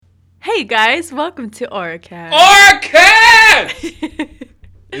Hey guys, welcome to Orcast. Orcast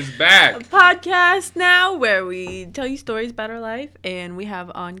is back. A podcast now where we tell you stories about our life, and we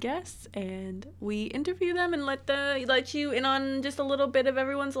have on guests, and we interview them and let you in on just a little bit of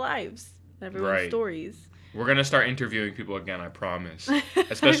everyone's lives, everyone's stories. We're gonna start interviewing people again, I promise.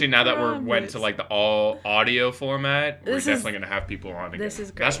 Especially now that we went to like the all audio format, we're definitely gonna have people on again. This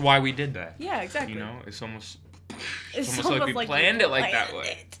is great. That's why we did that. Yeah, exactly. You know, it's almost like we planned it like that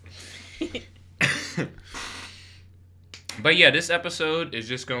way. But yeah, this episode is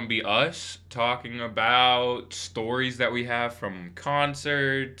just going to be us talking about stories that we have from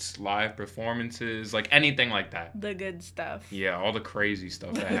concerts, live performances, like anything like that. The good stuff. Yeah, all the crazy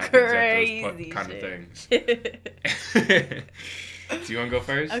stuff that happens at those kind of things. Do you want to go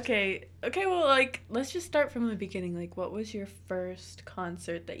first? Okay, well, like, let's just start from the beginning. Like, what was your first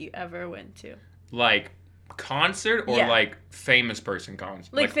concert that you ever went to? Like, concert or like famous person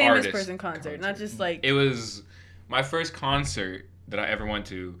concert? Like famous person concert, not just like... It was... My first concert that I ever went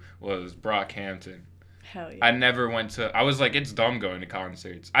to was Brockhampton. Hell yeah. I never went to... I was like, it's dumb going to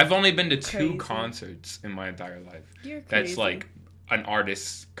concerts. I've only been to 2 concerts in my entire life. You're crazy. That's like an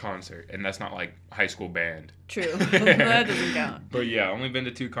artist's concert, and that's not like high school band. True. That doesn't count. But yeah, I've only been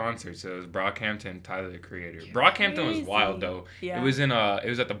to 2 concerts. It was Brockhampton, Tyler, the Creator. Brockhampton was wild, though. Yeah. It was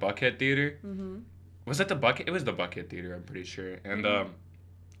at the Buckhead Theater. Mm-hmm. Was it the Buckhead? It was the Buckhead Theater, I'm pretty sure. And,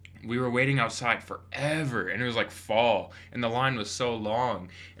 we were waiting outside forever, and it was like fall, and the line was so long,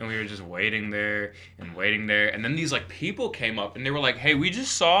 and we were just waiting there, and then these like people came up, and they were like, hey, we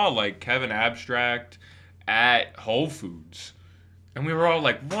just saw like Kevin Abstract at Whole Foods, and we were all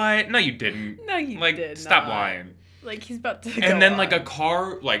like, what? No, you didn't. No, you like, did stop not. Lying. Like, he's about to go And then on. like a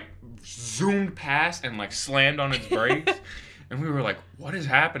car like zoomed past and like slammed on its brakes. And we were like, what is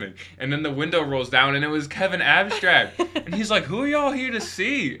happening? And then the window rolls down, and it was Kevin Abstract. And he's like, who are y'all here to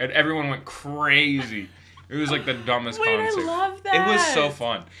see? And everyone went crazy. It was like the dumbest concert. I love that. It was so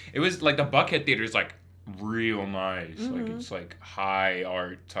fun. It was like the Buckhead Theater is like real nice. Mm-hmm. Like it's like high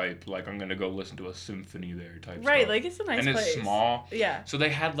art type. Like I'm going to go listen to a symphony there type Right, stuff. like it's a nice place. And it's small. Yeah. So they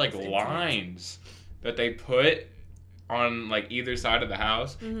had like lines that they put on like either side of the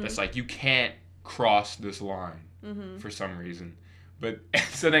house. Mm-hmm. That's like, you can't cross this line. Mm-hmm. For some reason. But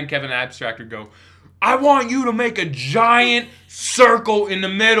so then Kevin Abstract would go, I want you to make a giant circle in the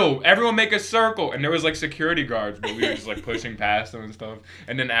middle. Everyone make a circle. And there was like security guards, but we were just like pushing past them and stuff.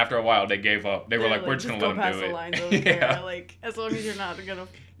 And then after a while, they gave up. They were like, we're just going to let them do it. Lines over there. Like, as long as you're not going to...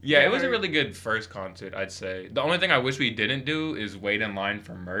 Yeah, it was a really good first concert, I'd say. The only thing I wish we didn't do is wait in line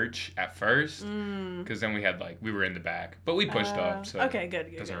for merch at first. Because then we had, like, we were in the back. But we pushed up, so okay, good.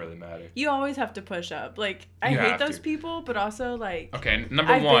 It doesn't really matter. You always have to push up. Like, I hate those people, but also, like... Okay,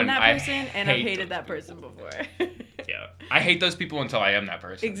 number one, I've been that person, and I've hated that person before. Yeah. I hate those people until I am that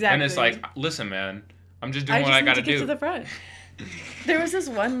person. Exactly. And it's like, listen, man, I'm just doing what I gotta do. Get to the front. There was this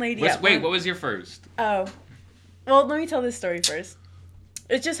one lady Wait, what was your first? Oh. Well, let me tell this story first.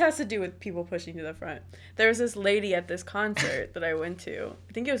 It just has to do with people pushing to the front. There was this lady at this concert that I went to.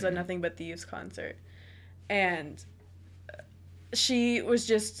 I think it was a Nothing But Thieves concert. And she was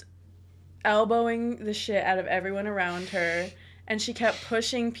just elbowing the shit out of everyone around her. And she kept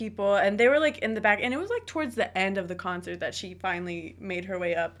pushing people. And they were, like, in the back. And it was, like, towards the end of the concert that she finally made her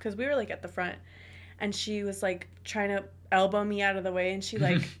way up. Because we were, like, at the front. And she was, like, trying to elbow me out of the way. And she,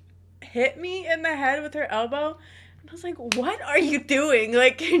 like, hit me in the head with her elbow. And I was like, what are you doing?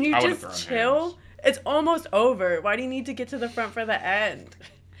 Like, can you just chill? Hands. It's almost over. Why do you need to get to the front for the end?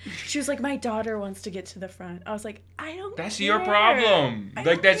 She was like, my daughter wants to get to the front. I was like, I don't care. That's your problem.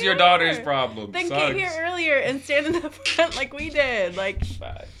 Like, that's your daughter's problem. Then get here earlier and stand in the front like we did. Like,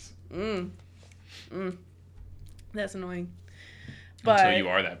 facts. That's annoying. But until you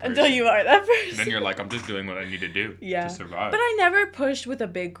are that person. Then you're like, I'm just doing what I need to do to survive. But I never pushed with a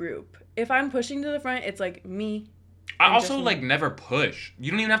big group. If I'm pushing to the front, it's like me. I also, like, never push. You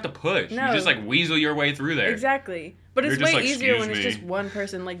don't even have to push. No. You just, like, weasel your way through there. Exactly. But it's way easier when it's just one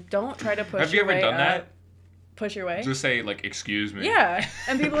person. Like, don't try to push your way up. Have you ever done that? Push your way? Just say, like, excuse me. Yeah.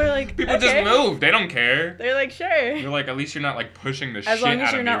 And people are like, people just move. They don't care. They're like, sure. They're like, at least you're not, like, pushing the shit out of me right now. As long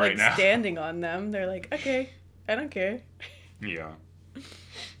as you're not, like, standing on them. They're like, okay, I don't care. Yeah.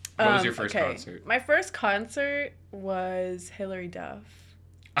 What was your first concert? My first concert was Hilary Duff.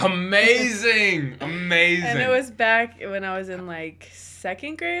 Amazing! Amazing! And it was back when I was in, like,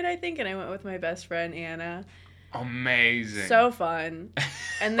 2nd grade, I think, and I went with my best friend, Anna. Amazing. So fun.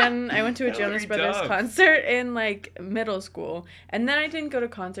 And then I went to a Jonas Brothers concert in, like, middle school. And then I didn't go to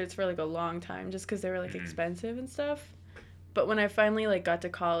concerts for, like, a long time just because they were, like, expensive and stuff. But when I finally, like, got to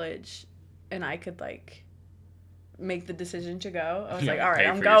college and I could, like, make the decision to go. I was Yeah, like, all right, pay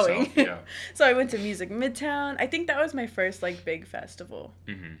I'm for going. yourself, yeah. So I went to Music Midtown. I think that was my first like big festival.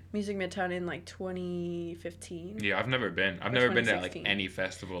 Mm-hmm. Music Midtown in like 2015. Yeah, I've never been. I've never been to like any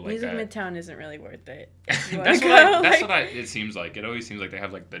festival like Music that. Midtown isn't really worth it. It seems like. It always seems like they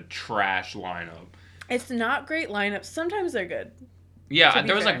have like the trash lineup. It's not great lineup. Sometimes they're good. Yeah,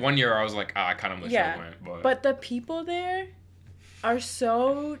 there was like one year I was like, I kind of wish I went. But the people there are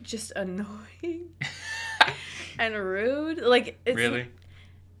so just annoying and rude. Like, it's... Really?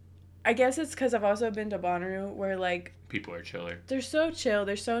 I guess it's because I've also been to Bonnaroo where, like... People are chiller. They're so chill.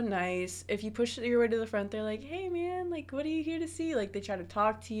 They're so nice. If you push your way to the front, they're like, hey, man, like, what are you here to see? Like, they try to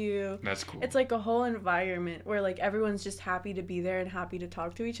talk to you. That's cool. It's like a whole environment where, like, everyone's just happy to be there and happy to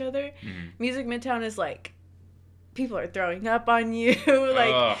talk to each other. Mm-hmm. Music Midtown is, like... People are throwing up on you.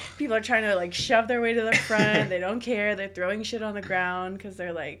 Like, people are trying to, like, shove their way to the front. They don't care. They're throwing shit on the ground because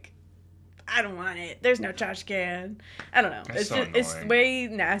they're like, I don't want it. There's no trash can. I don't know. It's way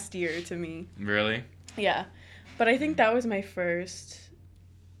nastier to me. Really? Yeah. But I think that was my first,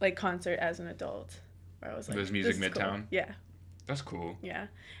 like, concert as an adult. Where I was like, it was Music Midtown? Cool. Yeah. That's cool. Yeah.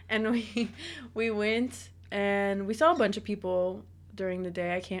 And we went and we saw a bunch of people during the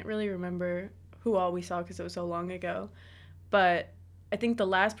day. I can't really remember who all we saw because it was so long ago. But I think the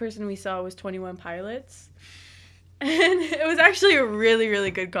last person we saw was 21 Pilots. And it was actually a really, really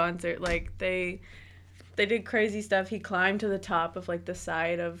good concert. Like, they did crazy stuff. He climbed to the top of, like, the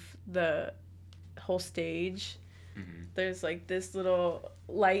side of the whole stage. Mm-hmm. There's, like, this little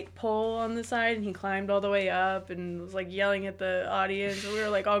light pole on the side, and he climbed all the way up and was, like, yelling at the audience. And we were,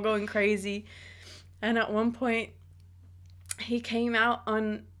 like, all going crazy. And at one point, he came out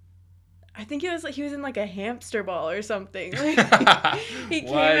on... I think it was like he was in like a hamster ball or something. Like, he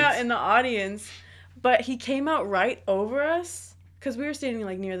came out in the audience, but he came out right over us because we were standing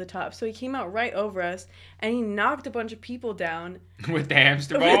like near the top. So he came out right over us and he knocked a bunch of people down with the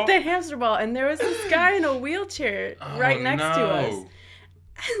hamster ball. With the hamster ball, and there was this guy in a wheelchair right next to us.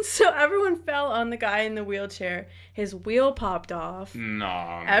 And so everyone fell on the guy in the wheelchair. His wheel popped off.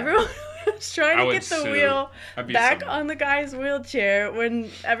 No. Everyone was trying to get the wheel back on the guy's wheelchair when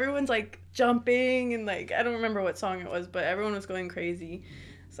everyone's like jumping and like, I don't remember what song it was, but everyone was going crazy.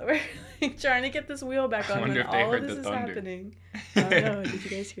 So we're like trying to get this wheel back on when all of this is happening. I don't know. Did you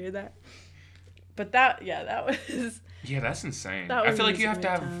guys hear that? But that was... Yeah, that's insane. I feel like you have to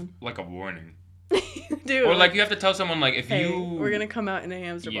have like a warning. Dude, or like you have to tell someone like if we're gonna come out in a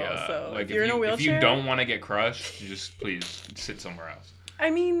hamster ball, so like if you're in a wheelchair, if you don't want to get crushed, just please sit somewhere else. I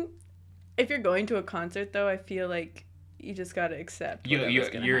mean, if you're going to a concert though, I feel like you just gotta accept whatever's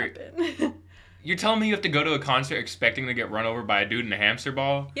gonna happen. You're telling me you have to go to a concert expecting to get run over by a dude in a hamster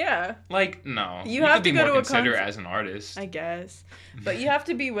ball? Yeah. Like, no. You have to go to a concert as an artist. I guess. But you have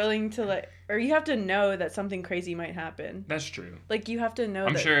to be willing to or you have to know that something crazy might happen. That's true. Like, you have to know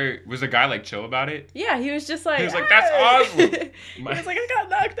I'm sure, was the guy, like, chill about it? Yeah, he was just like, he was like, that's awesome. He was like, I got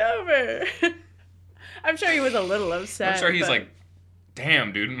knocked over. I'm sure he was a little upset. I'm sure he's like,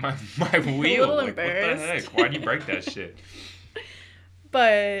 damn, dude, my wheel. A little embarrassed. What the heck? Why'd you break that shit?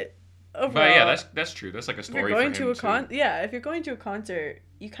 But... Overall, but yeah, that's true. That's like a story for him too. If you're going to a concert,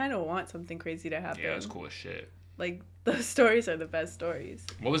 you kind of want something crazy to happen. Yeah, that's cool as shit. Like, those stories are the best stories.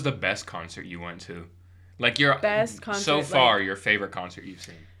 What was the best concert you went to? Like, your best concert so far, your favorite concert you've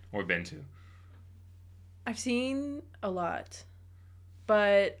seen or been to? I've seen a lot,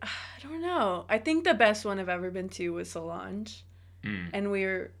 but I don't know. I think the best one I've ever been to was Solange, and we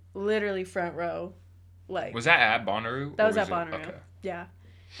were literally front row. Like, was that at Bonnaroo? That was at Bonnaroo. Okay. Yeah.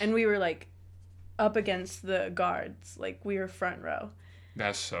 And we were, like, up against the guards. Like, we were front row.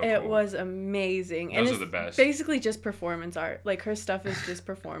 That's so It cool. was amazing. Those are the best. Basically just performance art. Like, her stuff is just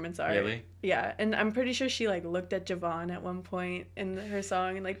performance art. Really? Yeah. And I'm pretty sure she, like, looked at Javon at one point in her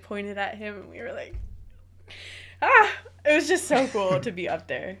song and, like, pointed at him. And we were like, It was just so cool to be up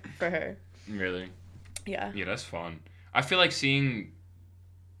there for her. Really? Yeah. Yeah, that's fun. I feel like seeing...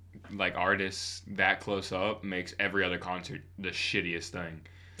 like artists that close up makes every other concert the shittiest thing.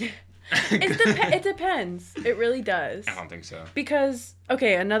 It depends. It really does. I don't think so. Because,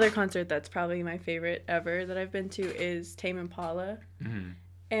 okay, another concert that's probably my favorite ever that I've been to is Tame Impala. Mm-hmm.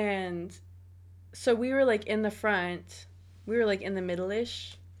 And so we were, like, in the front. We were, like, in the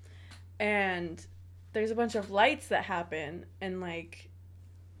middle-ish. And there's a bunch of lights that happen. And, like,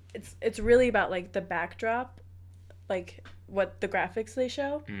 it's really about, like, the backdrop. Like, what the graphics they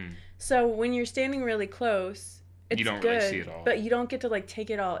show. So when you're standing really close... you don't good, really see it all. But you don't get to, like, take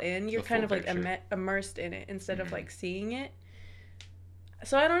it all in. You're kind of, like, immersed in it instead of, like, seeing it.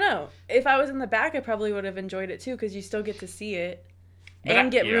 So I don't know. If I was in the back, I probably would have enjoyed it, too, because you still get to see it.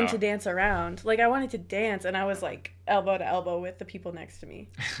 and get room to dance around. Like, I wanted to dance, and I was, like, elbow to elbow with the people next to me.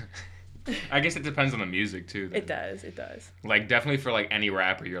 I guess it depends on the music, too. Then. It does. Like, definitely for, like, any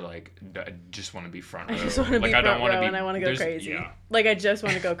rapper, you're like, I just want to be front row. I just want to be front row, and I want to go crazy. Yeah. Like, I just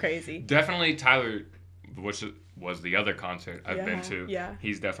want to go crazy. Definitely Tyler, which was the other concert I've been to. Yeah.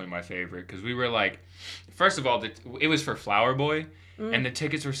 He's definitely my favorite, because we were, like, first of all, it was for Flower Boy. And the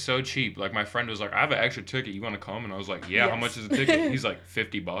tickets were so cheap. Like, my friend was like, I have an extra ticket. You want to come? And I was like, yeah, how much is the ticket? He's like,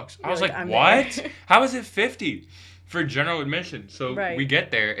 $50. I was like, what? How is it 50 for general admission? So we get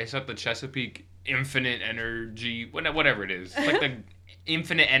there. It's at the Chesapeake Infinite Energy, whatever it is. It's like the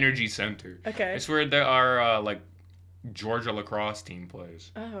Infinite Energy Center. Okay. It's where there are, like, Georgia lacrosse team plays.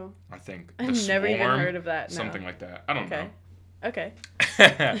 Oh. I think. I've never even heard of that. No. Something like that. I don't know. Okay.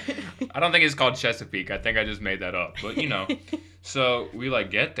 I don't think it's called Chesapeake. I think I just made that up. But, you know. So we, like,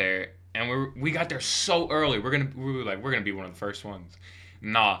 get there, and we got there so early. We were gonna be one of the first ones.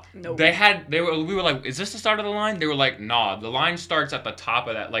 Nah. Nope. We were like, is this the start of the line? They were like, nah, the line starts at the top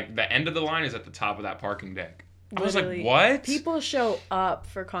of that, like, the end of the line is at the top of that parking deck. I was like, what? People show up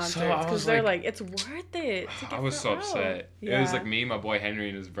for concerts because they're like, it's worth it. I was so upset. Yeah. It was like me, my boy Henry,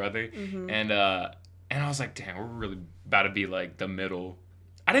 and his brother. Mm-hmm. And I was like, damn, we're really about to be like the middle.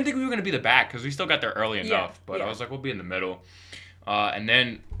 I didn't think we were going to be the back because we still got there early enough. But I was like, we'll be in the middle. And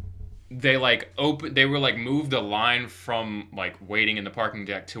then they moved the line from like waiting in the parking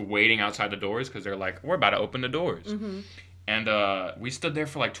deck to waiting outside the doors because they're like, we're about to open the doors. Mm-hmm. And we stood there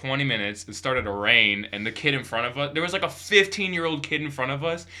for like 20 minutes. It started to rain, and the kid in front of us, there was like a 15-year-old kid in front of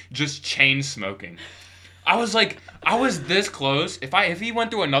us just chain smoking. I was this close. If he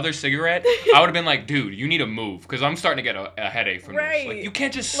went through another cigarette, I would have been like, dude, you need to move because I'm starting to get a headache from this. Like, you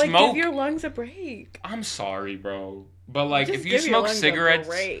can't just smoke. Like, give your lungs a break. I'm sorry, bro. But like, if you smoke cigarettes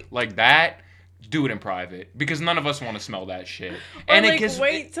like that, do it in private because none of us want to smell that shit. Or and like,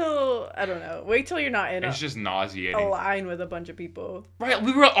 wait till you're not in. It's just nauseating. A line with a bunch of people. Right,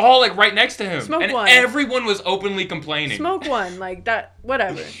 we were all like right next to him, Smoke and one. Everyone was openly complaining. Smoke one, like that,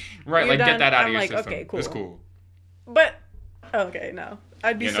 whatever. Right, you're like done. Get that out I'm of your like, system. Okay, cool. It's cool. But okay, no,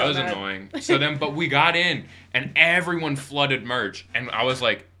 I'd be so it was mad. Annoying. So then, but we got in, and everyone flooded merch, and I was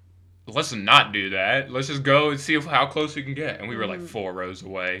like, let's not do that. Let's just go and see how close we can get. And we were like 4 rows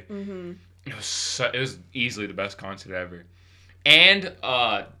away. Mm-hmm. It was easily the best concert ever. And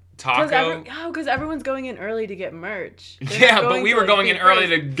Taco. Because everyone's going in early to get merch. But we were going in early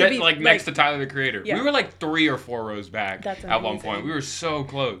to get like next to Tyler, the Creator. Yeah. We were like 3 or 4 rows back at one point. We were so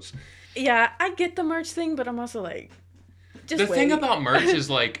close. Yeah, I get the merch thing, but I'm also like, just the thing about merch is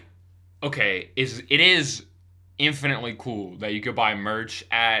like, okay, it is infinitely cool that you could buy merch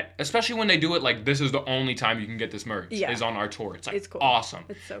at, especially when they do it like this is the only time you can get this merch is on our tour. It's like it's cool. Awesome.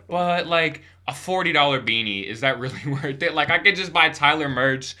 It's so cool. But like a $40 beanie, is that really worth it? Like I could just buy Tyler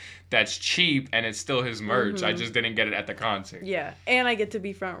merch that's cheap and it's still his merch. Mm-hmm. I just didn't get it at the concert. Yeah, and I get to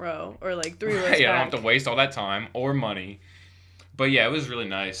be front row or like 3 rows back. Yeah, I don't have to waste all that time or money. But yeah, it was really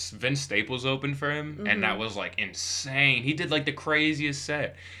nice. Vince Staples opened for him, and that was like insane. He did like the craziest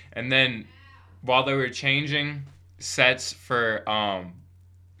set. And then while they were changing sets for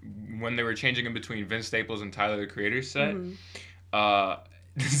when they were changing in between Vince Staples and Tyler, the Creator's set,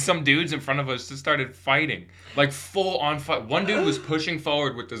 some dudes in front of us just started fighting. Like full on fight. One dude was pushing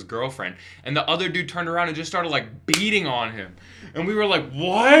forward with his girlfriend, and the other dude turned around and just started like beating on him. And we were like,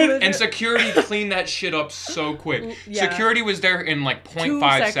 what? And security cleaned that shit up so quick. Yeah. Security was there in like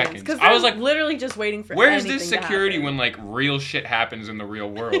 0.5 seconds. I was like, literally just waiting for where is this security when like real shit happens in the real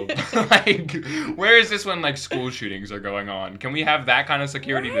world? Like, where is this when like school shootings are going on? Can we have that kind of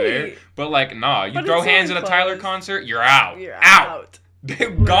security there? But like, nah, you throw hands at a Tyler concert, you're out. You're out.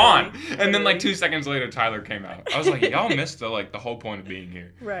 They're gone. And then like 2 seconds later, Tyler came out. I was like, y'all missed the whole point of being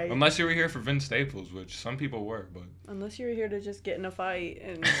here. Right. Unless you were here for Vince Staples, which some people were, but. Unless you were here to just get in a fight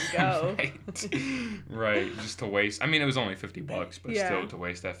and go. Right. Just to waste. I mean, it was only $50, but still to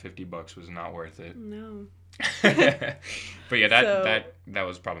waste that $50 was not worth it. No. But yeah, that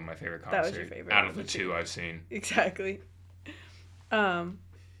was probably my favorite concert. That was your favorite out of the 2 I've seen. Exactly.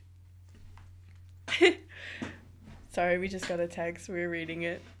 Sorry, we just got a text. We were reading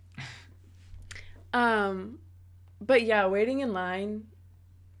it. But yeah, waiting in line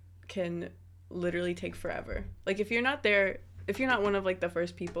can literally take forever. Like if you're not one of like the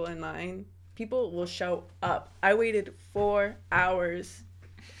first people in line, people will show up. I waited 4 hours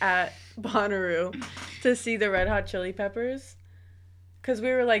at Bonnaroo to see the Red Hot Chili Peppers. Because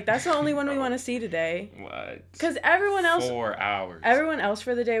we were like, that's the only one we want to see today. What? Because everyone else... 4 hours. Everyone else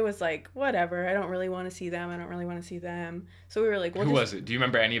for the day was like, whatever, I don't really want to see them. I don't really want to see them. So we were like... Who was it? Do you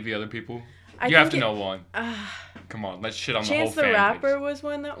remember any of the other people? You have to know one. Come on, let's shit on the whole Chance fan the Rapper page. was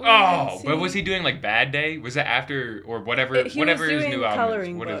one that we but was he doing like Bad Day? Was it after or whatever? Whatever his new album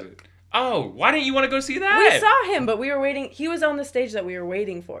is. What is it? Oh, why didn't you want to go see that? We saw him, but we were waiting. He was on the stage that we were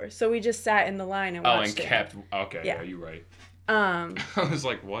waiting for, so we just sat in the line and watched it. Okay, yeah, you're right. I was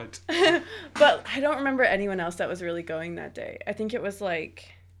like, what? But I don't remember anyone else that was really going that day. I think it was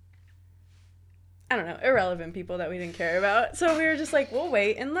like, I don't know, irrelevant people that we didn't care about. So we were just like, we'll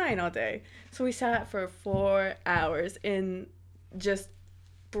wait in line all day. So we sat for 4 hours in just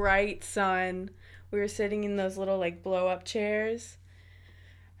bright sun. We were sitting in those little like blow up chairs.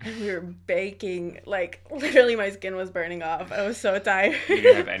 And we were baking. Like, literally my skin was burning off. I was so tired. You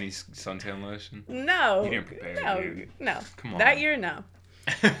didn't have any suntan lotion? No. You didn't prepare. No. Come on. That year, no.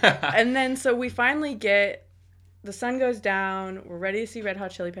 And then so we finally get, the sun goes down. We're ready to see Red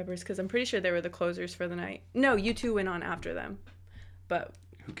Hot Chili Peppers because I'm pretty sure they were the closers for the night. No, U2 went on after them. But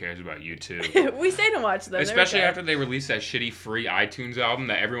who cares about U2? We stayed and watched them. Especially after they released that shitty free iTunes album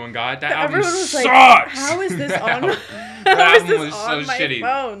that everyone got. That album everyone was sucks! Like, how is this on, how is this on my shitty.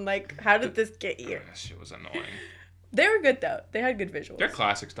 phone? Like, how did this get here? That shit was annoying. They were good, though. They had good visuals. Their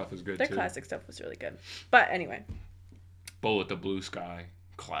classic stuff was good, too. Their classic stuff was really good. But anyway. Bullet the Blue Sky.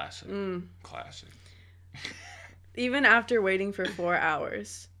 Classic. Classic. Even after waiting for 4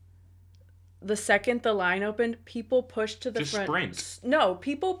 hours, the second the line opened, people pushed to the front. Sprint. No,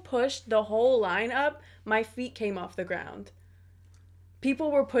 people pushed the whole line up. My feet came off the ground.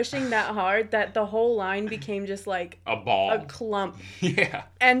 People were pushing that hard that the whole line became just like a ball, a clump. Yeah.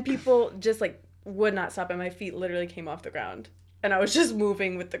 And people just like would not stop, and my feet literally came off the ground. And I was just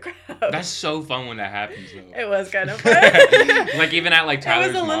moving with the crowd. That's so fun when that happens, though. It was kind of fun. Like, even at, like, Tyler's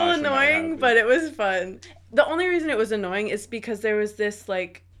It was a little annoying, but it was fun. The only reason it was annoying is because there was this,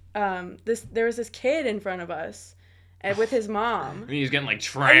 like, there was this kid in front of us and with his mom. And he was getting, like,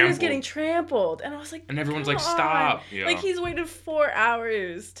 trampled. And he was getting trampled. And I was like, and everyone's like, stop. Yeah. Like, he's waited 4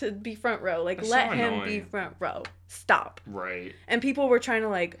 hours to be front row. Like, That's let so him annoying. be front row. Stop. Right. And people were trying to,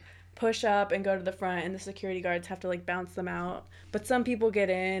 like, push up and go to the front, and the security guards have to like bounce them out. But some people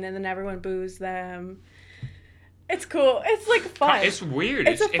get in, and then everyone boos them. It's cool. It's like fun. It's weird.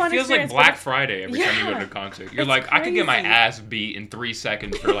 It feels like Black Friday every time you go to a concert. You're like, crazy. I could get my ass beat in 3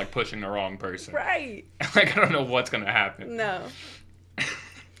 seconds for like pushing the wrong person. Right. Like, I don't know what's gonna happen. No.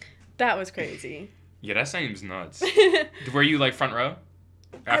 That was crazy. Yeah, that seems nuts. Were you like front row?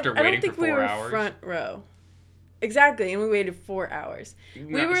 After I waiting don't think for 4 we were hours? Front row. Exactly, and we waited 4 hours.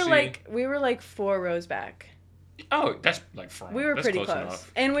 We were like 4 rows back. Oh, that's like front. We were that's pretty close.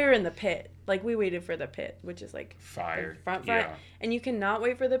 Enough. And we were in the pit. Like, we waited for the pit, which is like fire. Front. Yeah. And you cannot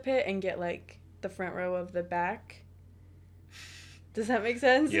wait for the pit and get like the front row of the back. Does that make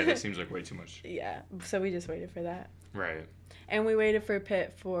sense? Yeah, that seems like way too much. Yeah, so we just waited for that. Right. And we waited for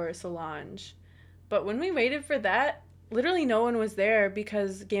pit for Solange. But when we waited for that, literally no one was there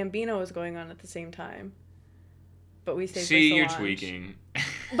because Gambino was going on at the same time. But we stayed for Solange. See, you're tweaking.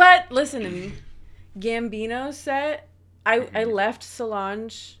 But listen to me. Gambino's set, I left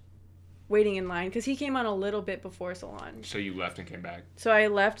Solange waiting in line because he came on a little bit before Solange. So you left and came back. So I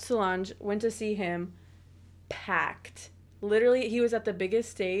left Solange, went to see him, packed. Literally, he was at the biggest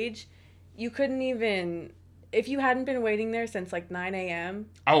stage. You couldn't even, if you hadn't been waiting there since like 9 a.m.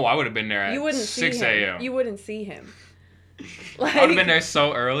 Oh, I would have been there at 6 a.m. You wouldn't see him. Like, I would have been there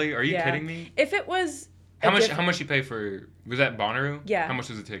so early. Are you kidding me? If it was... How much you pay for... Was that Bonnaroo? Yeah. How much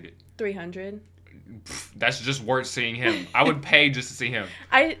was the ticket? $300. That's just worth seeing him. I would pay just to see him.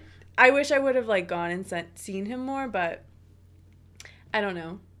 I wish I would have like gone and seen him more, but I don't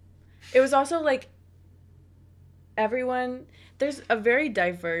know. It was also like everyone... There's a very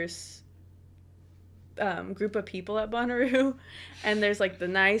diverse group of people at Bonnaroo, and there's like the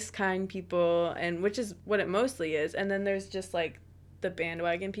nice, kind people, and which is what it mostly is, and then there's just like the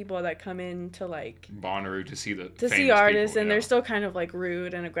bandwagon people that come in to like Bonnaroo to see artists, people, and they're still kind of like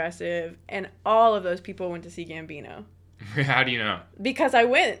rude and aggressive, and all of those people went to see Gambino. How do you know? Because I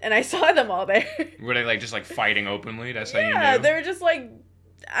went and I saw them all there. Were they like just like fighting openly? That's how you knew? Yeah, they were just like,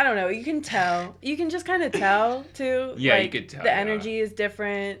 I don't know. You can tell. You can just kind of tell too. Yeah, like, you could tell. The energy is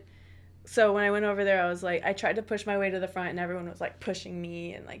different. So when I went over there, I was like, I tried to push my way to the front, and everyone was like pushing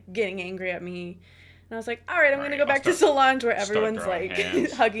me and like getting angry at me. And I was like, all right, I'm going to go back to Solange where everyone's like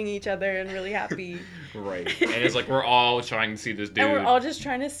hugging each other and really happy. Right. And it's like we're all trying to see this dude. And we're all just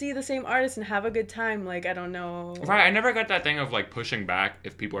trying to see the same artist and have a good time. Like, I don't know. Right. I never got that thing of like pushing back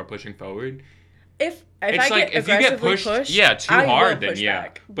if people are pushing forward. If you get pushed, too hard, then yeah.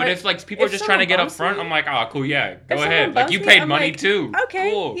 Back. But if like people are just trying to get up front, I'm like, oh, cool, yeah, go ahead. Like you paid money too.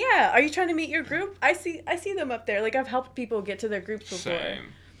 Okay, cool. Yeah. Are you trying to meet your group? I see them up there. Like I've helped people get to their groups before.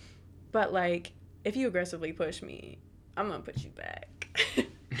 Same. But like, if you aggressively push me, I'm gonna put you back.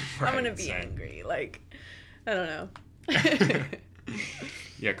 Right, I'm gonna be same. angry. Like, I don't know.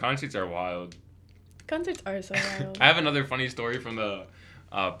 Yeah, concerts are wild. Concerts are so wild. I have another funny story from the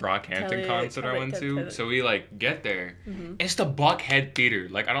Brockhampton concert I went to. So we like get there. Mm-hmm. It's the Buckhead Theater.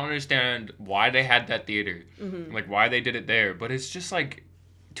 Like I don't understand why they had that theater. Mm-hmm. Like why they did it there, but it's just like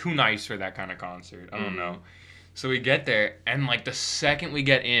too nice for that kind of concert. I don't know. So we get there and like the second we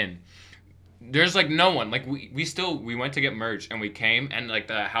get in, there's like no one. Like we went to get merch and we came and like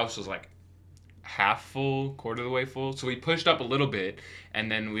the house was like half full, quarter of the way full. So we pushed up a little bit and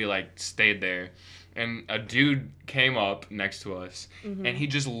then we like stayed there. And a dude came up next to us, and he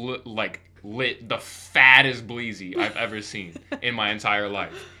just lit the fattest bleezy I've ever seen in my entire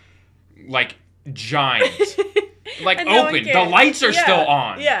life. Like, giant. Like, no open. The lights are still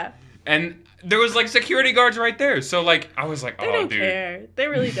on. Yeah. And there was, like, security guards right there. So, like, I was like, They oh, don't dude. care. They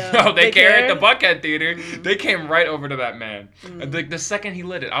really don't. No, they care at the Buckhead Theater. They came right over to that man. Mm. And the second he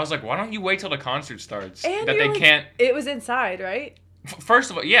lit it, I was like, why don't you wait till the concert starts? And that they can't... It was inside, right? First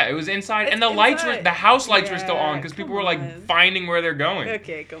of all, yeah, it was inside, It's and the house lights were still on Yeah, because people come were like on. finding where they're going.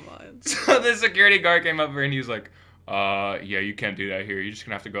 Okay, come on. So the security guard came up here and he was like, yeah, you can't do that here. You're just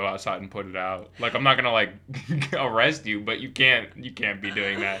gonna have to go outside and put it out. Like I'm not gonna like arrest you, but you can't be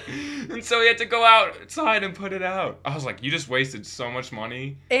doing that. And so he had to go outside and put it out. I was like, you just wasted so much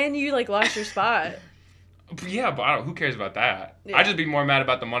money. And you like lost your spot. Yeah, but who cares about that? Yeah. I'd just be more mad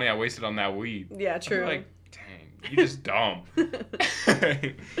about the money I wasted on that weed. Yeah, true. Like, dang, you just dumb.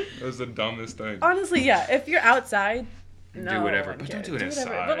 It was the dumbest thing. Honestly, yeah. If you're outside, no Do whatever, one but cares. don't do it inside.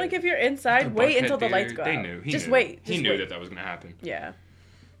 Whatever. But like if you're inside, The wait Buckhead until the lights Theater, go they out. knew. Just knew. wait. He Just knew wait. that was gonna happen. Yeah.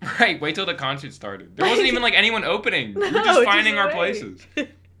 Right. Wait till the concert started. There wasn't even like anyone opening. We're No, just finding our wait. places.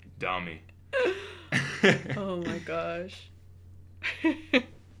 Dummy. Oh my gosh.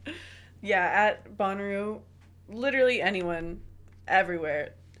 Yeah, at Bonnaroo, literally anyone,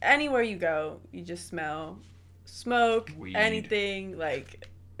 everywhere, anywhere you go, you just smell smoke, Weed. anything, like,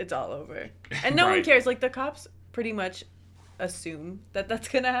 it's all over. And no one Right. cares. Like, the cops pretty much assume that that's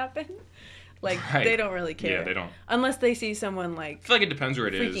gonna happen. Like, Right. they don't really care. Yeah, they don't. Unless they see someone, like, I feel like it depends where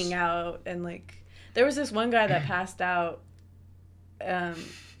it is. freaking out. And, like, there was this one guy that passed out, and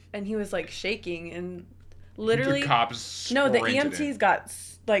he was, like, shaking, and literally... The cops No, the sprinted EMTs in. got,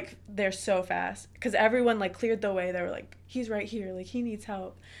 like, they're so fast. Because everyone, like, cleared the way. They were like, he's right here. Like, he needs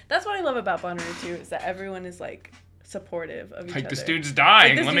help. That's what I love about Bonnaroo, too, is that everyone is, like, supportive of each Like, other. this dude's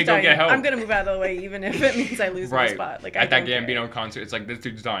dying. Like, Let me go get help. I'm going to move out of the way, even if it means I lose my Right. spot. Like, At that don't care. Gambino concert, it's like, this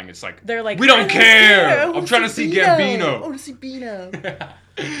dude's dying. It's like, They're like, we don't care. I I'm wanna trying to see I Gambino. want to see Bino.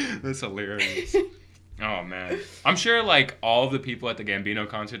 That's hilarious. Oh, man. I'm sure, like, all of the people at the Gambino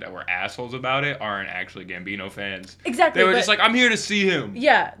concert that were assholes about it aren't actually Gambino fans. Exactly. They were but- just like, I'm here to see him.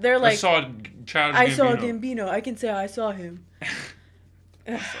 yeah, they're like, I saw Childish I Gambino. saw Gambino. I can say I saw him.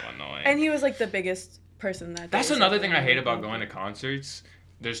 That's so annoying. And he was, like, the biggest person that day. That's so another thing I hate everyone- about going to concerts.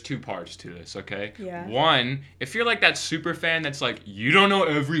 There's two parts to this, okay? Yeah. One, if you're like that super fan that's like, you don't know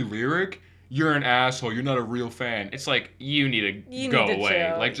every lyric, you're an asshole. You're not a real fan. It's like, you need to You go need to away.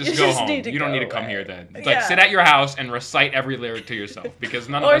 chill. Like, just You go just home. need to You don't go need to come away. here then. Like, Yeah. sit at your house and recite every lyric to yourself because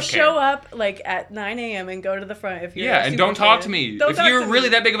none of Or us care. show up, like, at 9 a.m. and go to the front if you're Yeah, a and super don't talk fan. to me. Don't If talk you're to really me.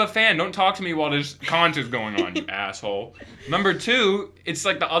 that big of a fan, don't talk to me while there's concerts going on, you asshole. Number two, it's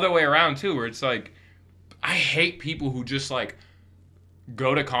like the other way around too, where it's like, I hate people who just like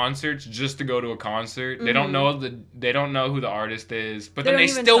go to concerts just to go to a concert. They don't know who the artist is, but They then don't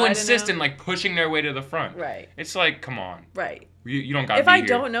they even still try to insist know. in like pushing their way to the front. Right, It's like, come on, right. you don't got to If be I here.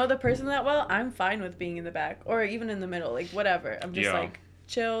 don't know the person that well, I'm fine with being in the back or even in the middle, like whatever. I'm just Yeah. like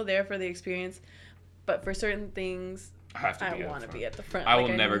chill there for the experience. But for certain things, I have to I be want to at be the at the front. front. I Like,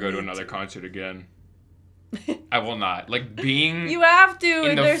 will never go to need another concert again. I will not. Like being You have to.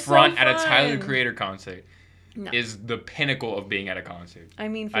 in the they're front so at a Tyler the fun. Creator concert No. is the pinnacle of being at a concert. I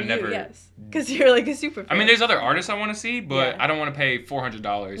mean, for I you, never- yes, because you're like a super fan. I mean, there's other artists I want to see, but Yeah. I don't want to pay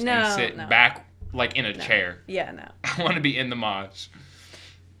 $400 No, and sit no. back like in a No. chair. Yeah, no. I want to be in the mosh.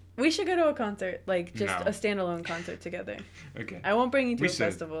 We should go to a concert, like just No. a standalone concert together. Okay. I won't bring you to We a should.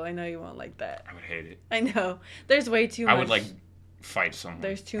 festival. I know you won't like that. I would hate it. I know. There's way too much. I would like fight someone.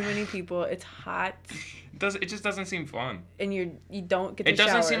 There's too many people. It's hot, It just doesn't seem fun. and you don't get. To It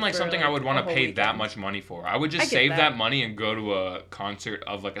doesn't shower seem like for, something I would a want to whole pay that weekend. much money for. I would just I get save that. that money and go to a concert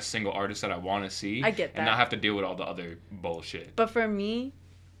of like a single artist that I want to see. I get And that. not have to deal with all the other bullshit. But for me,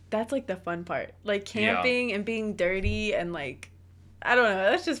 that's like the fun part. Like Yeah. camping and being dirty and like I don't know.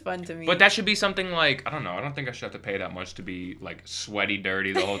 That's just fun to me. But that should be something like, I don't know. I don't think I should have to pay that much to be like sweaty,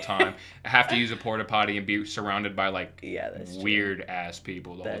 dirty the whole time. I have to use a porta potty and be surrounded by like weird ass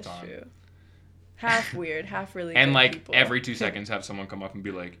people the whole time. That's true. Half weird, half really. And good like people. every 2 seconds, have someone come up and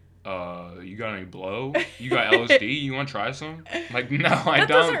be like, you got any blow? You got LSD? You want to try some? Like, no, I don't. That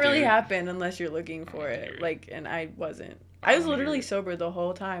doesn't really happen unless you're looking for it. Like, and I wasn't. I was literally sober the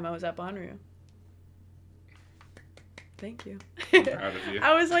whole time I was at Bonnaroo. Thank you. I'm proud of you.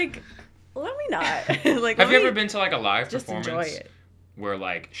 I was like, let me not. Like, have you ever been to like a live just performance enjoy it. Where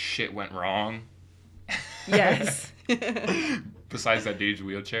like shit went wrong? Yes. Besides that dude's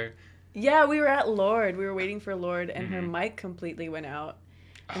wheelchair? Yeah, we were at Lorde. We were waiting for Lorde, and her mic completely went out.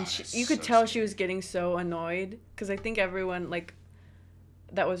 And you could tell she was getting so annoyed, because I think everyone like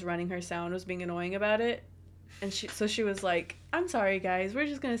that was running her sound was being annoying about it. And she was like, I'm sorry, guys. We're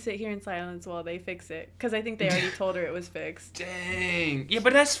just going to sit here in silence while they fix it. Because I think they already told her it was fixed. Dang. Yeah,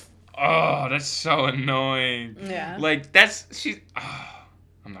 but that's so annoying. Yeah. Like,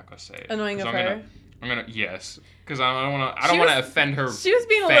 I'm not going to say it. Annoying of her? I'm going to, yes. Because I don't want to offend her she was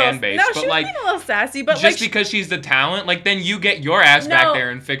being fan base. No, she was being a little sassy. But just because she's the talent, like, then you get your ass back there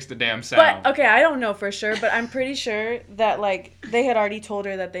and fix the damn sound. But, okay, I don't know for sure, but I'm pretty sure that, like, they had already told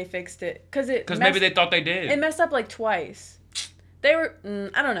her that they fixed it. Because maybe they thought they did. It messed up, like, twice. They were,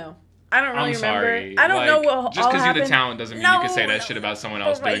 I don't know. I don't really remember. Sorry. I don't know what just because you're the happened. talent doesn't mean you can say that shit about someone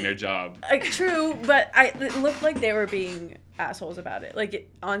else doing their job. True, but it looked like they were being assholes about it.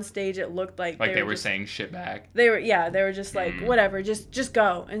 Like on stage, it looked like they were saying shit back. They were just like whatever, just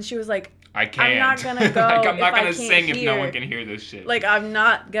go. And she was like, I can't. I'm not gonna go. Like I'm not gonna sing if no one can hear this shit. Like I'm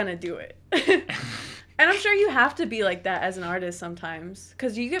not gonna do it. And I'm sure you have to be like that as an artist sometimes,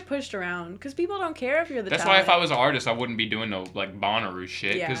 because you get pushed around, because people don't care if you're the That's talent. why if I was an artist, I wouldn't be doing no, like, Bonnaroo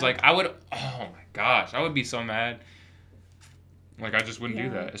shit, because, like, I would, oh my gosh, I would be so mad. Like, I just wouldn't do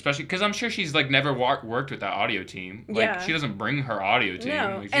that, especially, because I'm sure she's, like, never worked with that audio team. Like, she doesn't bring her audio team.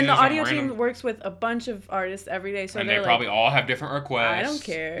 No, like, and the audio team works with a bunch of artists every day, so and they probably all have different requests. I don't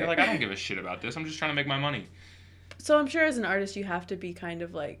care. They're like, I don't give a shit about this, I'm just trying to make my money. So I'm sure as an artist, you have to be kind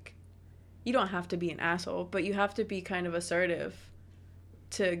of, like, you don't have to be an asshole, but you have to be kind of assertive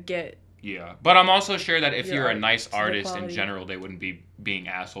to get... Yeah, but I'm also sure that if you're a nice artist in general, they wouldn't be being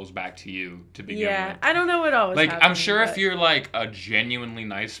assholes back to you to begin with. Yeah, I don't know what always like, I'm sure if you're, like, a genuinely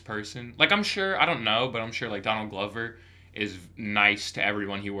nice person... Like, I'm sure, I don't know, but I'm sure, like, Donald Glover is nice to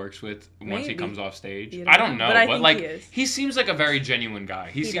everyone he works with once he comes off stage. I don't know, but like, he seems like a very genuine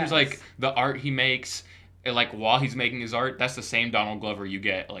guy. He seems like the art he makes... Like, while he's making his art, that's the same Donald Glover you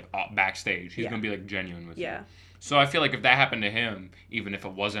get, like, backstage. He's going to be, like, genuine with you. So I feel like if that happened to him, even if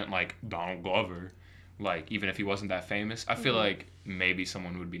it wasn't, like, Donald Glover, like, even if he wasn't that famous, I feel like maybe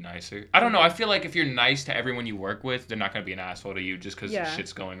someone would be nicer. I don't know. I feel like if you're nice to everyone you work with, they're not going to be an asshole to you just because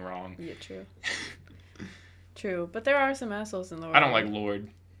shit's going wrong. Yeah, true. True. But there are some assholes in the world. I don't like Lorde.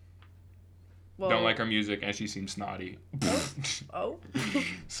 Well, don't like her music, and she seems snotty. Oh.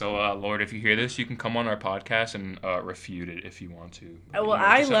 So, Lorde, if you hear this, you can come on our podcast and refute it if you want to. But, well,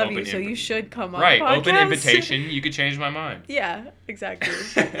 I love you, so you should come on the podcast. Right, open invitation. You could change my mind. Yeah, exactly.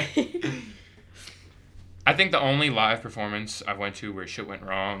 I think the only live performance I went to where shit went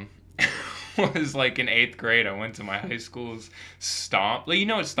wrong was like in 8th grade. I went to my high school's Stomp. Like, you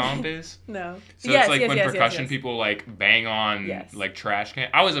know what Stomp is? No. So it's like when percussion people like bang on like trash can.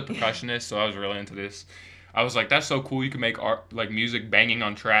 I was a percussionist, so I was really into this. I was like, that's so cool. You can make art like music banging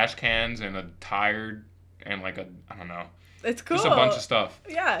on trash cans and a tire and like I don't know. It's cool. Just a bunch of stuff.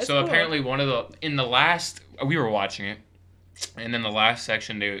 Yeah. It's so cool. Apparently we were watching it, and then the last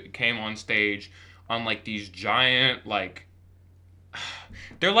section they came on stage on like these giant like.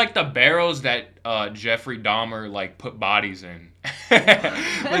 They're like the barrels that Jeffrey Dahmer like put bodies in.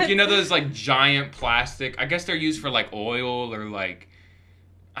 Like, you know those like giant plastic, I guess they're used for like oil or like,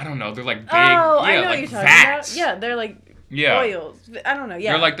 I don't know, they're like big, I know like what you're vats. About. Yeah, they're like oils. I don't know,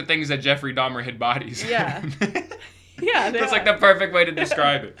 yeah. They're like the things that Jeffrey Dahmer hid bodies. Yeah. Yeah, that's like the perfect way to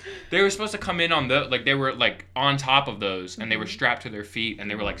describe it. They were supposed to come in on they were like on top of those, and they were strapped to their feet,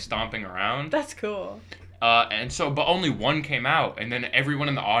 and they were like stomping around. That's cool. But only one came out, and then everyone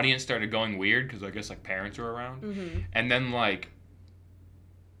in the audience started going weird because I guess like parents were around, and then like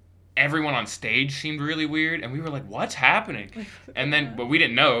everyone on stage seemed really weird, and we were like, "What's happening?" And then, but we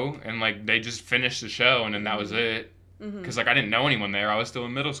didn't know, and like they just finished the show, and then that was it. Because like I didn't know anyone there, I was still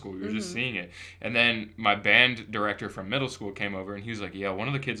in middle school. We were just seeing it, and then my band director from middle school came over, and he was like, "Yeah, one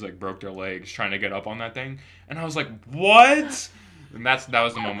of the kids like broke their legs trying to get up on that thing," and I was like, "What?" And that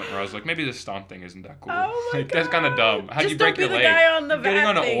was the moment where I was like, maybe this stomp thing isn't that cool. Oh my like, that's kind of dumb. How'd you break your leg? Guy on the getting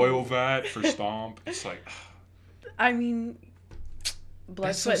on an oil vat for stomp. It's like, I mean, blood,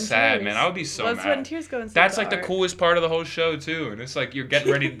 That's sweat, so and sad, tears. man. I would be so blood, mad. Sweat, and tears go in That's like the coolest part of the whole show too, and it's like you're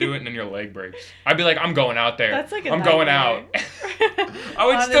getting ready to do it, and then your leg breaks. I'd be like, I'm going out there. That's like a I'm going out. nightmare. I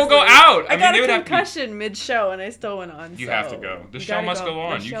would still go out. I got mean, a concussion mid-show, and I still went on. You have to go. The show must go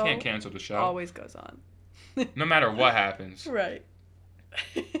on. You can't cancel the show. Always goes on. No matter what happens. Right.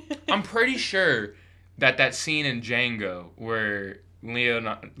 I'm pretty sure that scene in Django where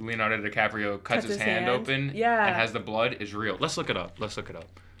Leonardo DiCaprio cuts his hand open and has the blood is real. Let's look it up.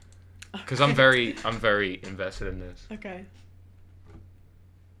 Because I'm very invested in this. Okay.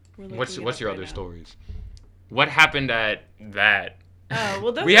 What's your other stories? What happened at that? Oh,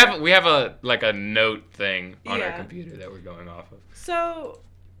 well, we have a note thing on our computer that we're going off of. So,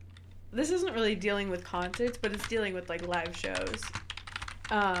 this isn't really dealing with concerts, but it's dealing with like live shows.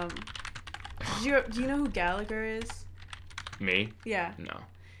 Do you know who Gallagher is? Me? Yeah. No.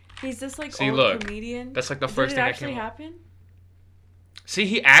 He's this like old comedian. That's like the first thing that came up. Did it actually happen? See,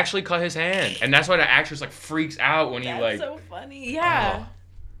 he actually cut his hand, and that's why the actress like freaks out when he like. That's so funny. Yeah. Oh.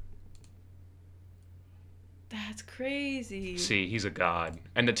 That's crazy. See, he's a god,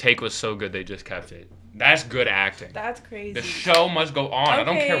 and the take was so good they just kept it. That's good acting. That's crazy. The show must go on. Okay. I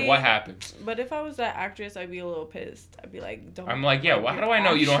don't care what happens. But if I was that actress, I'd be a little pissed. I'd be like, don't. I'm like, yeah, well, how do I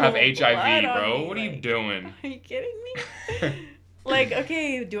know you don't have HIV, bro? What are you doing? Are you kidding me? Like,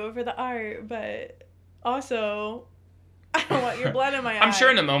 okay, do it for the art, but also, I don't want your blood in my eye. I'm sure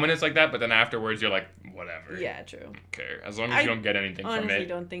in the moment it's like that, but then afterwards you're like, whatever. Yeah, true. I don't care. As long as you don't get anything from it. I honestly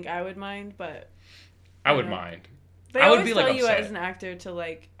don't think I would mind, but. I would mind. They always tell you as an actor to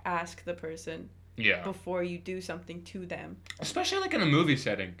like ask the person before you do something to them. Especially like in a movie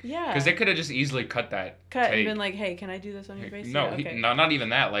setting. Yeah. Because they could have just easily cut and been like, hey, can I do this on your face? No, yeah, okay. not even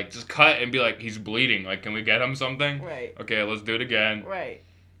that. Like just cut and be like, he's bleeding. Like, can we get him something? Right. Okay, let's do it again. Right.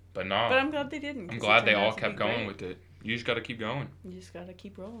 But no. But I'm glad they didn't. I'm glad they all kept going with it. You just got to keep going. You just got to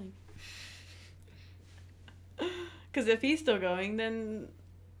keep rolling. Because if he's still going, then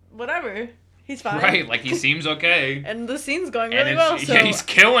whatever. He's fine. Right, like he seems okay. And the scene's going really well, so... Yeah, he's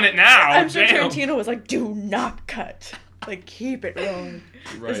killing it now. I'm sure Tarantino was like, do not cut. Like, keep it rolling.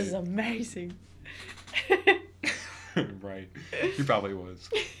 Right. This is amazing. Right. He probably was.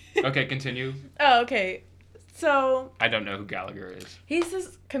 Okay, continue. Oh, okay. So... I don't know who Gallagher is. He's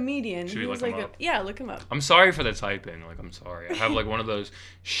this comedian. Should we look him up? Yeah, look him up. I'm sorry for the typing. Like, I'm sorry. I have, like, one of those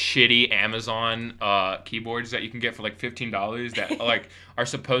shitty Amazon keyboards that you can get for, like, $15 that, like, are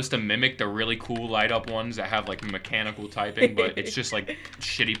supposed to mimic the really cool light-up ones that have, like, mechanical typing, but it's just, like,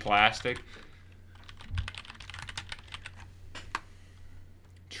 shitty plastic.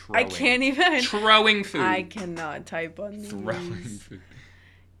 I can't even. Throwing food. I cannot type on these. Throwing food.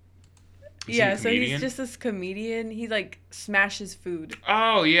 Yeah, so he's just this comedian. He like smashes food.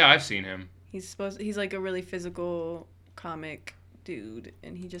 Oh yeah, I've seen him. He's like a really physical comic dude,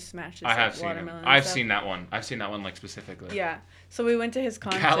 and he just smashes. I have seen him. I've seen that one. I've seen that one like specifically. Yeah. So we went to his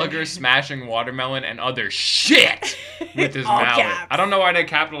concert. Gallagher smashing watermelon and other shit with his mallet. Caps. I don't know why they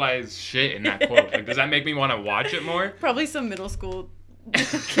capitalize shit in that quote. Like, does that make me want to watch it more? Probably some middle school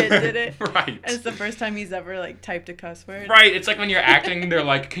kid did it. Right. And it's the first time he's ever like typed a cuss word. Right. It's like when you're acting, they're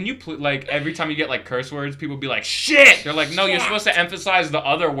like, can you like every time you get like curse words, people be like, shit. They're like, no, you're supposed to emphasize the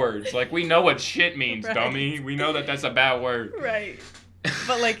other words. Like, we know what shit means, right. Dummy. We know that that's a bad word. Right.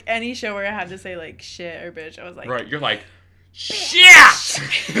 But like any show where I had to say like shit or bitch, I was like, right. You're like, shit.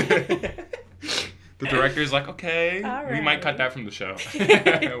 The director's like, okay, right. We might cut that from the show.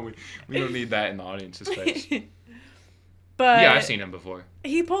 we don't need that in the audience's face. But yeah, I've seen him before.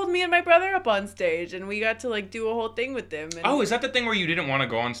 He pulled me and my brother up on stage, and we got to like do a whole thing with them. And is that the thing where you didn't want to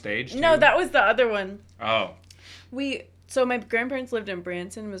go on stage? No, that was the other one. Oh. So my grandparents lived in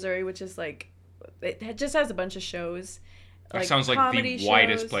Branson, Missouri, which is like, it just has a bunch of shows. That sounds like the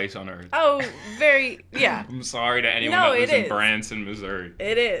whitest place on earth. Oh, very, yeah. I'm sorry to anyone that lives in Branson, Missouri.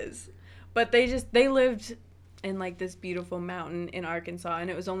 It is. But they lived in like this beautiful mountain in Arkansas, and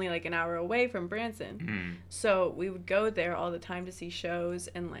it was only like an hour away from Branson. Mm. So we would go there all the time to see shows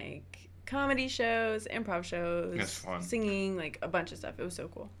and like comedy shows, improv shows, that's fun. Singing, like a bunch of stuff. It was so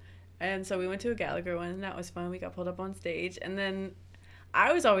cool. And so we went to a Gallagher one, and that was fun. We got pulled up on stage, and then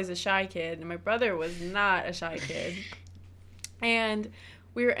I was always a shy kid, and my brother was not a shy kid. And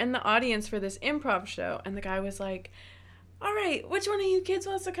we were in the audience for this improv show, and the guy was like, all right, which one of you kids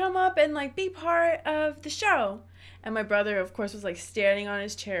wants to come up and like be part of the show? And my brother, of course, was like standing on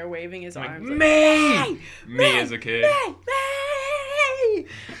his chair, waving his arms. Like, me as a kid. Me.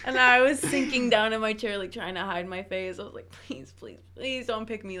 And I was sinking down in my chair, like trying to hide my face. I was like, please don't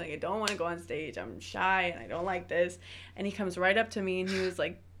pick me. Like, I don't want to go on stage. I'm shy and I don't like this. And he comes right up to me and he was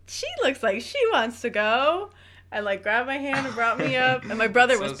like, she looks like she wants to go. I like grabbed my hand and brought me up, and my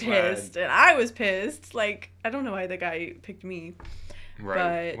brother was pissed, and I was pissed. Like, I don't know why the guy picked me.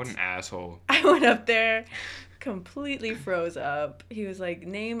 Right. But what an asshole. I went up there, completely froze up. He was like,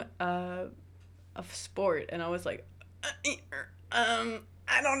 name a sport, and I was like,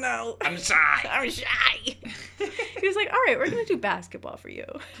 I don't know. I'm shy. I'm shy. He was like, all right, we're gonna do basketball for you.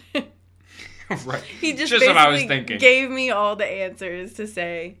 Right. He just what I was thinking. Gave me all the answers to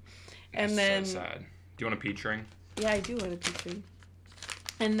say. And then so sad. Do you want a peach ring? Yeah, I do want a peach ring.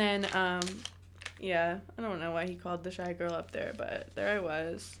 And then yeah, I don't know why he called the shy girl up there, but there I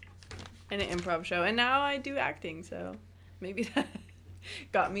was in an improv show, and now I do acting, so maybe that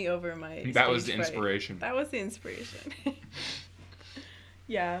got me over my That was the inspiration. That was the inspiration.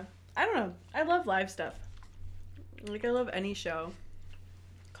 Yeah. I don't know. I love live stuff. Like, I love any show,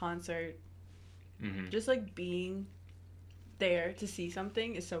 concert. Mm-hmm. Just, like, being there to see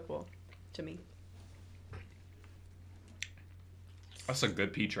something is so cool to me. That's a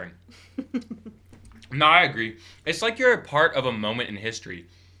good peach ring. No, I agree. It's like you're a part of a moment in history.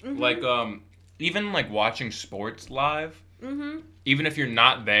 Mm-hmm. Like, even, like, watching sports live, mm-hmm. even if you're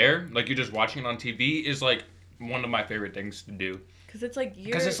not there, like, you're just watching it on TV, is, like, one of my favorite things to do. Because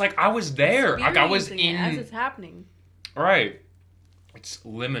it's like I was there. Like, I was in... as it's happening. Right. It's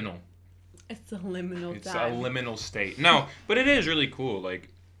liminal. It's a liminal time. It's a liminal state. No, but it is really cool. Like,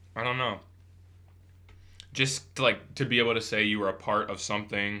 I don't know. Just, like, to be able to say you were a part of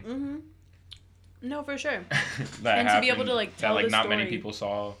something. Mm-hmm. No, for sure. That and happened, to be able to, like, tell that, like, the not story. many people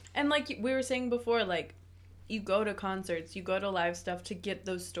saw. And, like, we were saying before, like, you go to concerts, you go to live stuff to get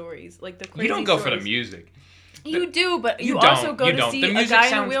those stories. Like, the crazy You don't go stories. for the music. You do, but you also go to see a guy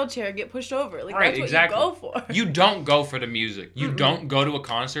in a wheelchair get pushed over. Like, right, that's what exactly. you go for. You don't go for the music. You don't go to a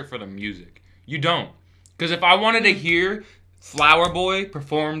concert for the music. You don't. Because if I wanted to hear Flower Boy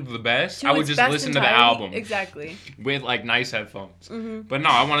performed the best, I would just listen to the album. Exactly. With, like, nice headphones. Mm-hmm. But no,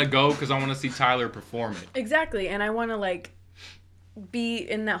 I want to go because I want to see Tyler perform it. Exactly. And I want to, like, be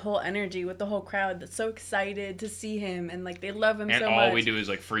in that whole energy with the whole crowd that's so excited to see him. And, like, they love him so much. And all we do is,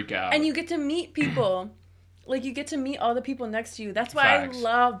 like, freak out. And you get to meet people. Like, you get to meet all the people next to you. That's why I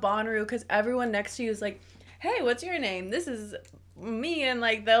love Bonnaroo, because everyone next to you is like, hey, what's your name? This is me. And,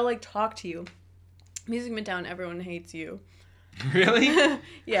 like, they'll, like, talk to you. Music Midtown, everyone hates you. Really?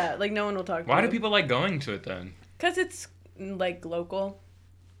 Yeah, like, no one will talk to you. Why do people like going to it, then? Because it's, like, local.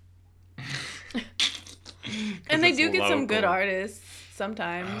 And they do get some good artists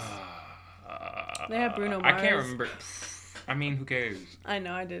sometimes. They have Bruno Mars. I can't remember. I mean, who cares? I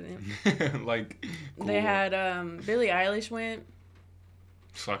know, I didn't. Like, cool. They had, Billie Eilish went.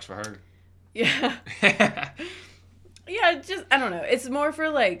 Sucks for her. Yeah. Yeah, just, I don't know. It's more for,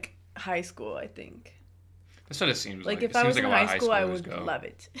 like, high school, I think. That's what it seems like. Like, if I was in high school, I would love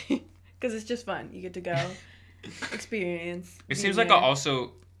it. Because it's just fun. You get to go, experience. It seems like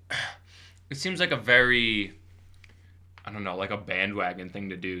it seems like a very... I don't know, like a bandwagon thing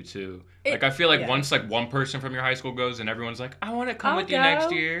to do, too. Like, I feel like once, like, one person from your high school goes and everyone's like, I want to come with you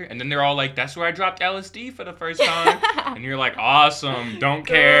next year. And then they're all like, that's where I dropped LSD for the first time. And you're like, awesome, don't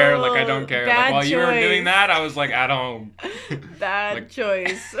care. Like, I don't care. Like, while you were doing that, I was, like, at home. Bad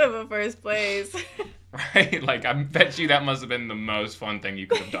choice of a first place. Right? Like, I bet you that must have been the most fun thing you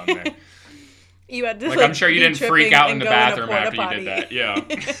could have done there. You had to, like, I'm sure you didn't freak out in the bathroom after you did that. Yeah.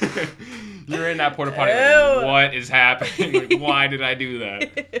 You're in that porta potty. Like, what is happening? Like, why did I do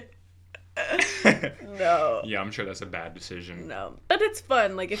that? No. Yeah, I'm sure that's a bad decision. No. But it's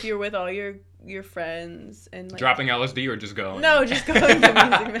fun. Like, if you're with all your friends and, like... Dropping LSD or just going? No, just going to Music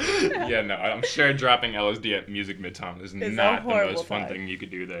Midtown. Yeah, no. I'm sure dropping LSD at Music Midtown is not the most fun thing you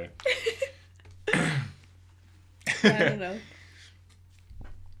could do there. I don't know.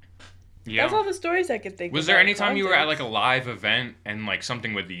 Yeah. That's all the stories I could think of. Was there any time you were at, like, a live event and, like,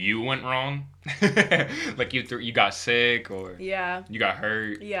 something with you went wrong? Like, you got sick or... Yeah. You got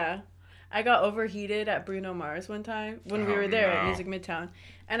hurt? Yeah. I got overheated at Bruno Mars one time when we were there at Music Midtown.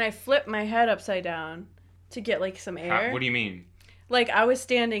 And I flipped my head upside down to get, like, some air. What do you mean? Like, I was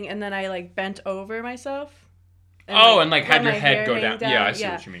standing and then I, like, bent over myself. And, like, had your head go down. Yeah, I see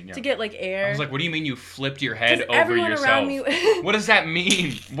what you mean. Yeah. To get, like, air. I was like, what do you mean you flipped your head over yourself? Around me... What does that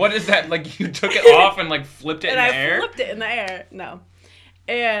mean? What is that? Like, you took it off and, like, flipped it in the air? And I flipped it in the air. No.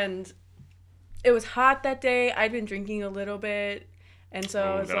 And it was hot that day. I'd been drinking a little bit. And so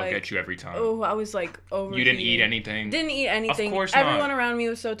I was that'll like... get you every time. Oh, I was, like, overheated. You didn't eat anything? Didn't eat anything. Of course not. Everyone around me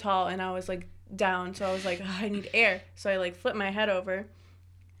was so tall, and I was, like, down. So I was like, I need air. So I, like, flipped my head over.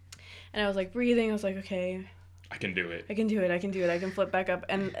 And I was, like, breathing. I was like, okay... I can do it. I can do it. I can flip back up.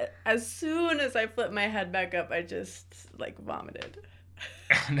 And as soon as I flipped my head back up, I just, like, vomited.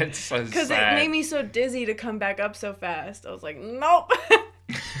 That's so sad. Because it made me so dizzy to come back up so fast. I was like, nope.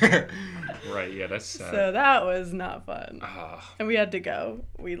 Right, yeah, that's sad. So that was not fun. Oh. And we had to go.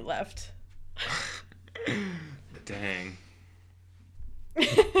 We left. Dang.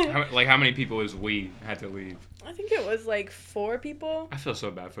 How many people had to leave? I think it was like 4 people. I feel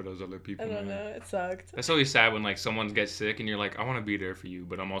so bad for those other people. I don't know. It sucked. That's always sad when like someone gets sick and you're like, I want to be there for you,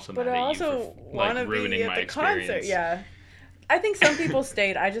 but I'm also mad at you for like ruining my experience. Concert. Yeah. I think some people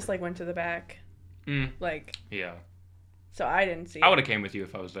stayed. I just like went to the back. Like. Yeah. So I didn't see. I would have came with you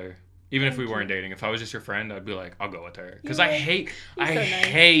if I was there. Even if we weren't dating, if I was just your friend, I'd be like, I'll go with her. Because I hate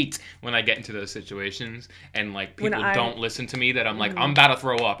when I get into those situations and like people don't listen to me that I'm like, I'm about to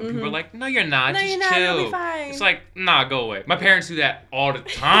throw up. And people are like, no, you're not. Just chill. You'll be fine. It's like, nah, go away. My parents do that all the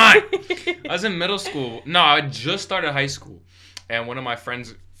time. I was in middle school. No, I just started high school. And one of my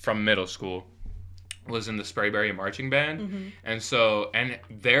friends from middle school was in the Sprayberry marching band. And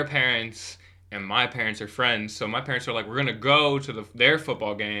their parents... and my parents are friends, so my parents are like, we're gonna go to their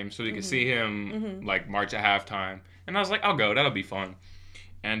football game so we can see him like march at halftime. And I was like, I'll go, that'll be fun.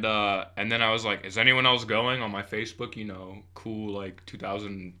 And then I was like, is anyone else going on my Facebook? You know, cool like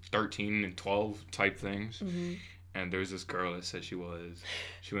 2013 and 12 type things. And there's this girl that said she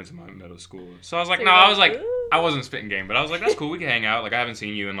went to my middle school. So I was like, I wasn't spitting game, but I was like, that's cool, we can hang out. Like I haven't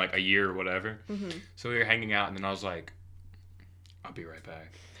seen you in like a year or whatever. So we were hanging out, and then I was like, I'll be right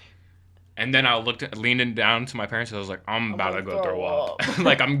back. And then I leaned down to my parents, and I was like, I'm about to go throw up.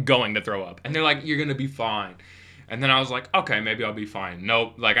 Like, I'm going to throw up. And they're like, you're going to be fine. And then I was like, okay, maybe I'll be fine.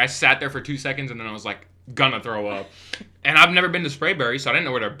 Nope. Like, I sat there for 2 seconds, and then I was like, gonna throw up. And I've never been to Sprayberry, so I didn't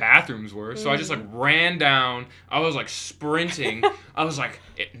know where their bathrooms were. So I just, like, ran down. I was, like, sprinting. I was like,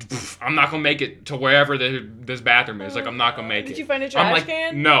 I'm not going to make it to wherever this bathroom is. Like, I'm not going to make it. Did you find a trash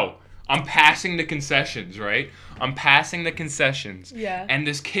can? No. I'm passing the concessions, right? I'm passing the concessions. Yeah. And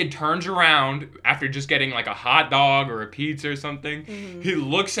this kid turns around after just getting like a hot dog or a pizza or something. He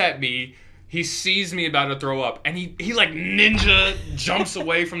looks at me. He sees me about to throw up. And he like ninja jumps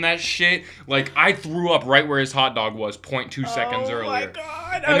away from that shit. Like I threw up right where his hot dog was 0.2 seconds earlier. Oh my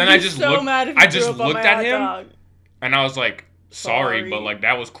God. And then I just looked at him. And I was like, sorry, but like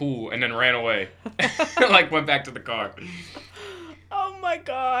that was cool. And then ran away. Like went back to the car. Oh my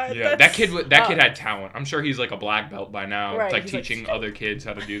God. Yeah, that kid had talent. I'm sure he's like a black belt by now, right, like teaching other kids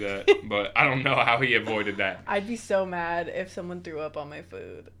how to do that. But I don't know how he avoided that. I'd be so mad if someone threw up on my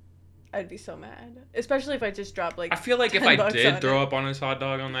food. I'd be so mad, especially if I just dropped like. I feel like if I did throw up on his hot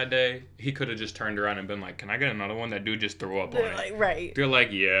dog on that day, he could have just turned around and been like, "Can I get another one?" That dude just threw up on it. Right. They're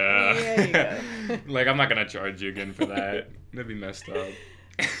like, "Yeah." Yeah, you go. Like I'm not gonna charge you again for that. That'd be messed up.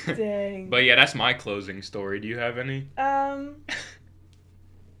 Dang. But yeah, that's my closing story. Do you have any?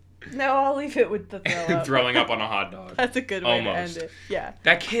 No, I'll leave it with the throw up. Throwing up on a hot dog. That's a good way to end it. Yeah.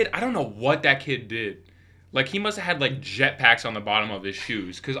 That kid, I don't know what that kid did. Like, he must have had, like, jetpacks on the bottom of his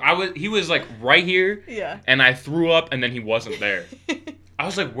shoes. Because he was, like, right here. Yeah. And I threw up, and then he wasn't there. I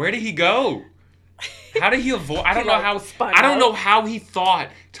was like, where did he go? How did he avoid? I don't know how he thought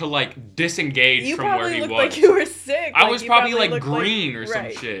to, like, disengage from where he was. You probably looked like you were sick. I was probably, like, green or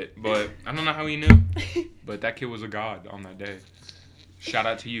some shit. But I don't know how he knew. But that kid was a god on that day. Shout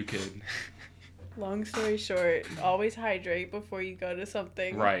out to you, kid. Long story short, always hydrate before you go to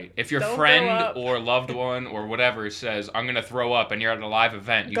something. Right. If your friend or loved one or whatever says, I'm going to throw up and you're at a live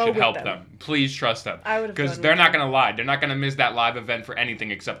event, you should help them. Please trust them. I would have. Because they're not going to lie. They're not going to miss that live event for anything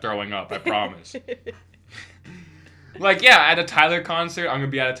except throwing up, I promise. Like, yeah, at a Tyler concert, I'm going to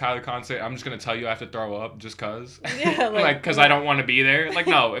be at a Tyler concert. I'm just going to tell you I have to throw up just because. Yeah, like, because I don't want to be there. Like,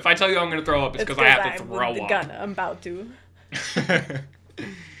 no, if I tell you I'm going to throw up, it's because I have to throw up. I'm about to.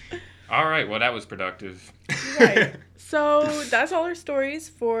 All right, well, that was productive. Right. So that's all our stories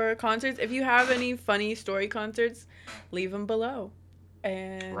for concerts. If you have any funny story concerts, leave them below.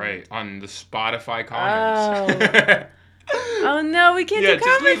 And right, on the Spotify comments. Oh no, we can't do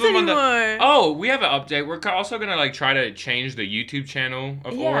comments anymore. Oh, we have an update. We're also going to like try to change the YouTube channel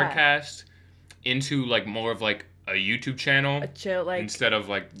of Overcast into like more of like a YouTube channel. A chill, like, instead of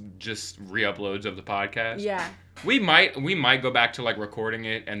like just re-uploads of the podcast. Yeah. We might go back to like recording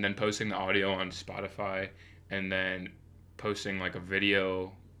it and then posting the audio on Spotify and then posting like a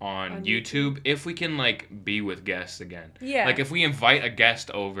video on YouTube if we can like be with guests again. Yeah. Like if we invite a guest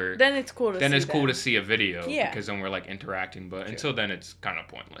over, then it's cool to see a video. Yeah. Because then we're like interacting. But until then, it's kind of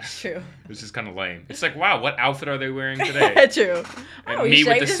pointless. True. It's just kind of lame. It's like, wow, what outfit are they wearing today? True. And me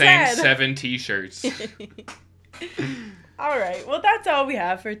with the same 7 t-shirts. All right. Well, that's all we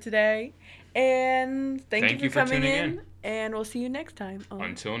have for today. And thank you for coming in. And we'll see you next time.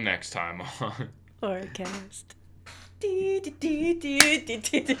 Until next time on Overcast. Do, do, do, do, do,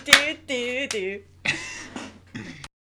 do, do, do, do.